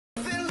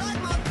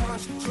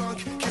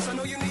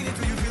know you need it.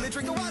 Do you feel it?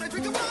 Drink the water,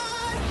 drink the wine.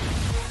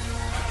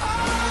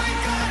 I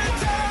gotta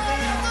die,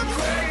 I'm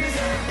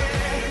crazy.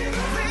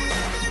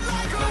 Living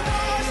like a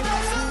washed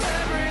up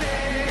celebrity.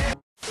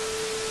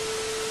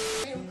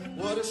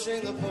 What a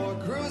shame the poor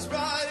cruise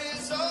ride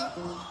is up.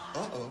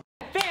 Uh-oh.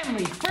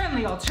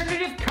 Family-friendly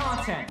alternative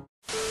content.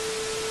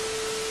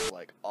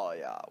 Like, oh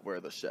yeah, we're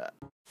the shit.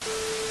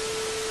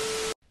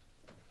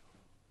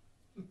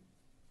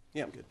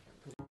 Yeah, I'm good.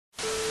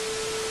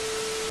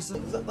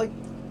 Like,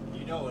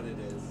 you know what it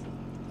is.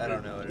 I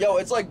don't know what it yo,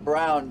 is. it's like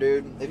brown,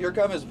 dude. If your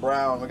cum is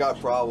brown, we got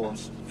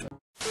problems.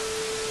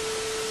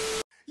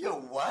 Yo,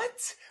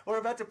 what? We're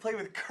about to play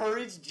with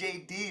Courage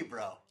JD,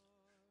 bro.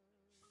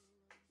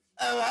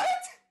 What?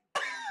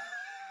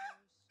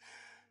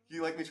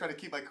 You like me trying to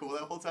keep my cool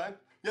that whole time?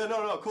 Yeah,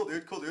 no, cool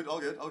dude, all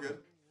good, all good.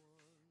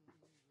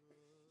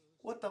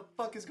 What the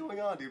fuck is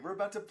going on, dude? We're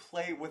about to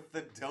play with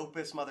the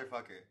dopest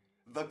motherfucker.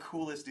 The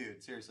coolest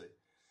dude, seriously.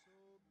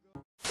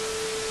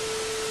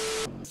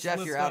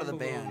 Jeff, you're out of the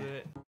band.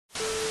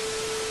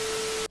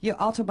 Your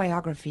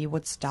autobiography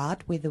would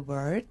start with the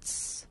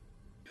words...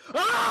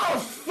 Oh,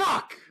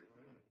 fuck!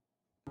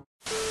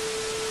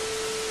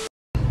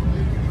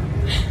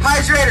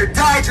 Hydrate or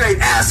dihydrate,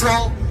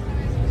 asshole!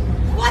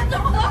 What the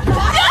fuck?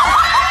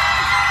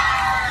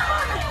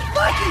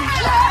 Fucking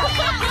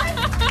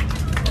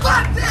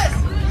Fuck this!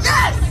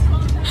 Yes!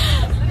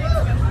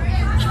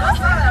 That's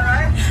not that,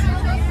 right?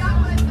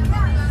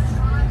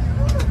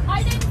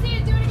 I didn't see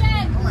it. Do it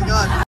again. Oh my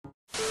god.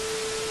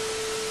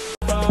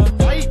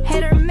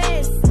 Hit or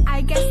miss.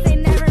 I guess they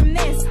never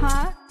miss,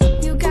 huh?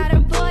 You got a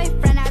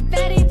boyfriend. I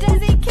bet he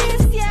doesn't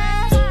kiss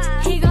ya.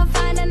 He gon'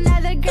 find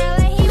another girl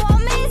and he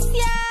won't miss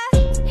ya.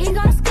 He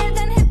gon' skirt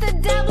then hit the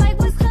dab like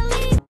Wiz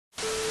Khalifa.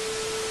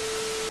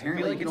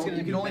 Apparently,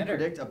 you can only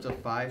predict up to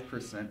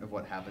 5% of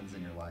what happens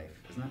in your life.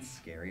 Isn't that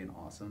scary and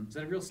awesome? Is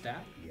that a real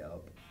stat?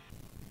 Yup.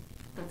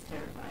 That's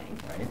terrifying.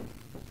 Right?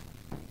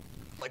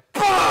 Like,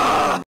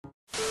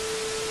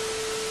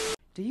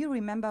 Do you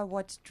remember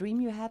what dream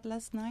you had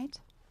last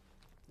night?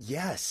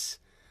 Yes.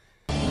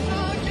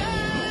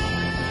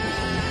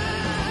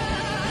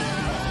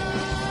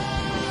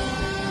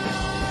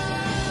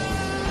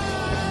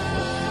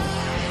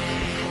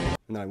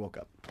 And then I woke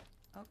up.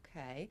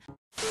 Okay.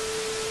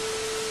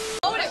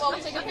 Hold it while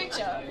we take a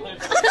picture.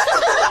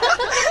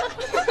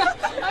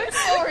 I'm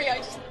sorry,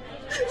 I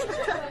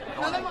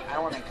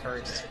don't want to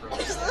encourage this for I'm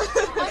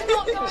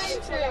not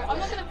going to. I'm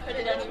not going to put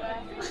it anywhere.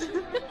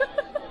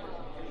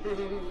 You're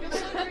so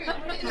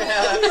rude. Put it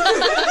in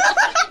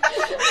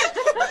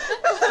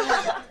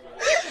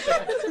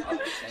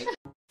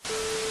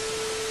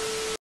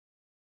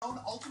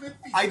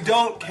I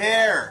don't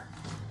care!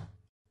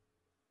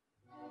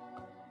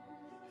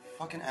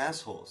 Fucking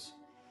assholes.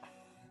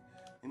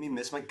 Made me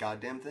miss my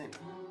goddamn thing.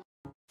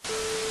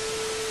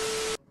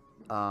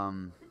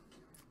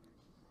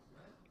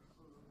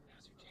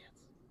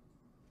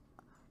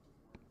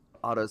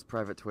 Otto's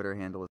private Twitter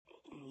handle is...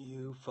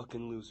 You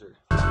fucking loser.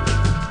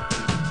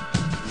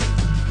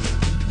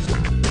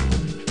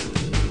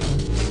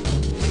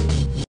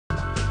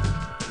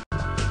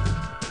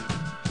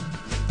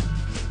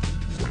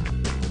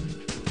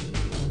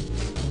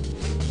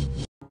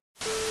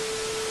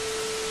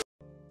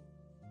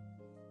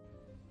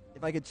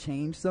 If I could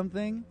change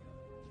something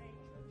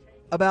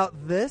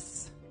about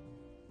this.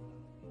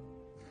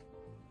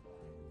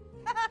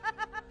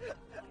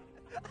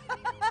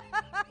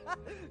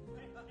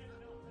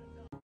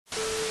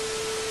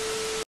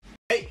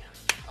 Hey,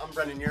 I'm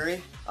Brendan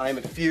Urie. I am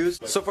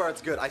infused. So far,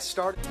 it's good. I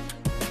started.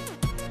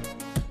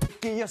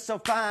 You're so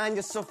fine,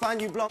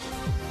 you blow.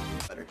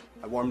 Better.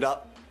 I warmed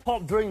up.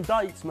 Pop dream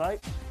dates,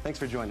 mate. Thanks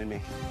for joining me.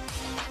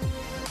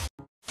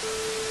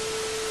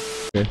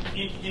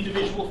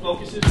 Individual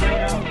focuses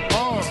right now.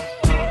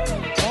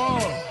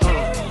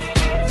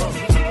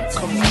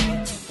 Come on.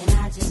 And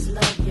I just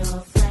love your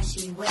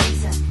flashy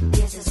ways.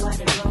 This is what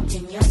they broke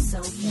in your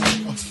soul.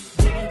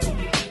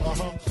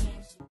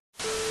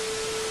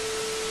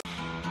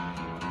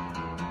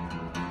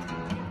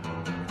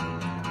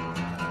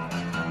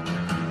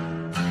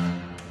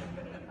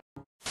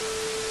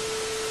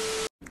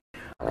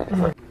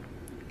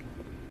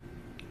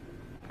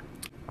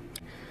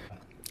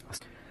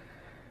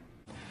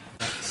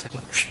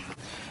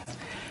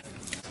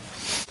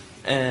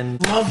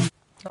 And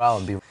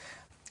I'll be.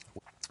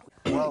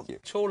 well,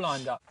 It's all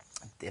lined up.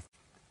 If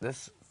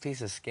this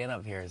piece of skin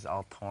up here is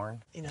all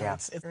torn. You know, yeah.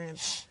 it's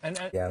and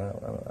Yeah,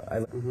 I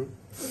don't know.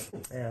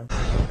 Yeah.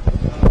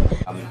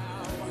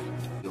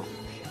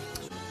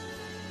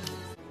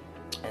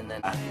 and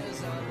then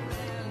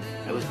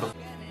it was before.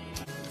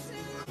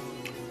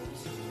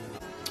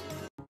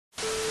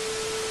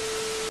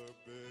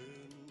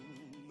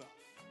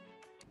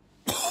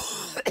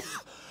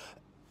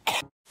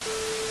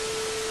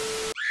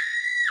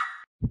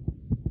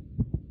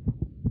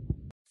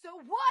 So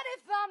what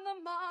if I'm the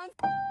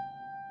monster?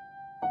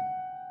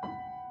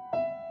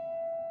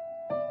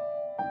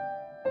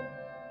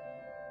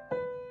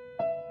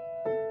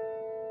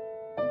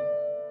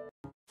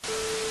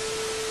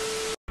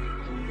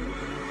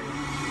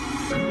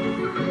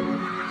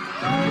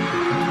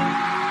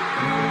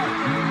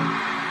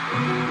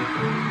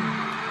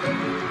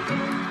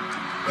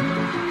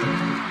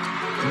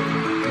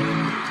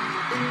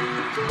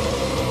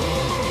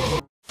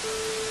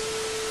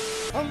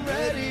 I'm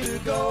ready to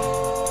go.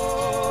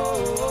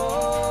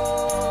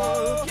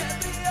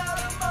 Get me out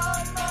of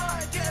my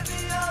mind. Get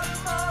me out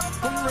of my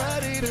mind. I'm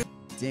ready to.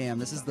 Damn,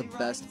 this is the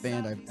best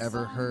band I've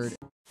ever heard.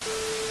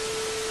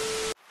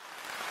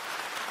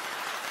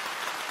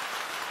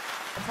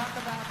 Talk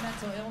about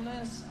mental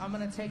illness. I'm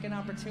going to take an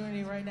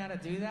opportunity right now to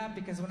do that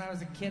because when I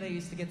was a kid I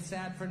used to get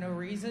sad for no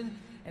reason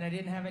and I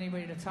didn't have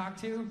anybody to talk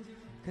to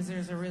because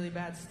there's a really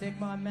bad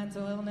stigma on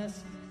mental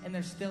illness and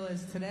there still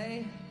is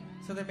today.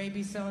 So there may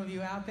be some of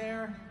you out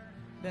there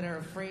that are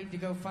afraid to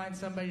go find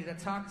somebody to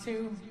talk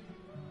to,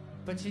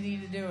 but you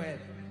need to do it.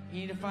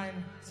 You need to find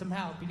some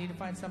help. You need to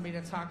find somebody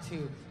to talk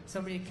to,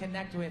 somebody to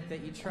connect with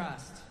that you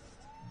trust.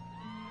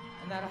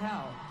 And that'll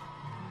help.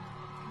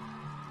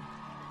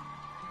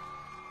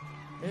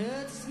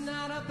 It's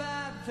not a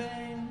bad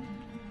thing.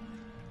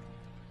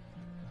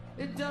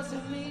 It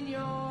doesn't mean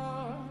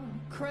you're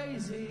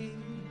crazy.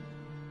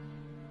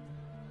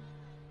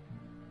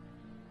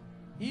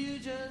 You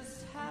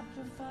just have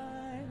to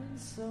find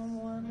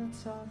someone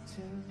to talk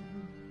to.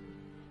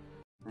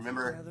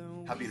 Remember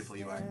how beautiful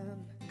you are,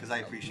 because I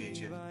appreciate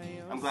you.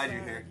 I'm glad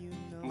you're here.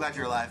 I'm glad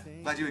you're alive.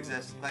 I'm glad you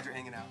exist. I'm glad you're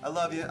hanging out. I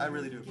love you. I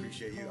really do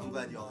appreciate you. I'm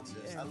glad you all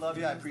exist. I love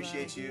you. I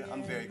appreciate you.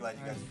 I'm very glad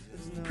you guys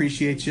exist.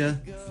 Appreciate you.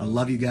 I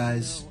love you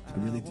guys. I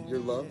really do. You're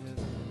loved.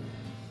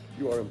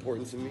 You are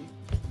important to me.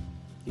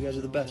 You guys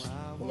are the best.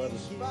 I love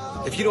you.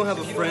 If you don't have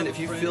a friend, if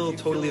you feel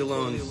totally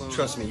alone,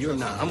 trust me, you're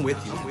not. I'm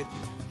with you. I'm with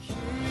you.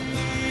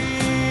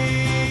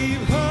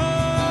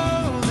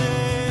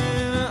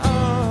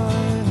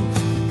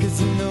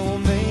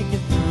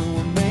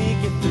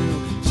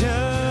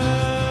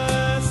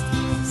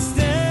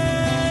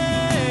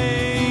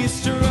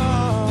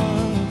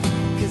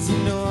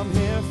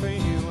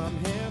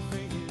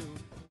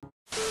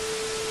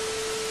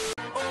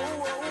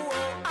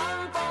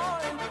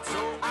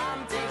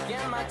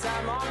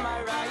 Time on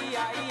my ride.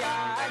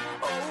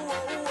 Oh,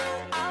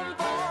 I'm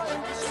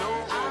bored, so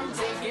I'm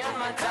taking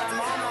my time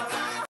on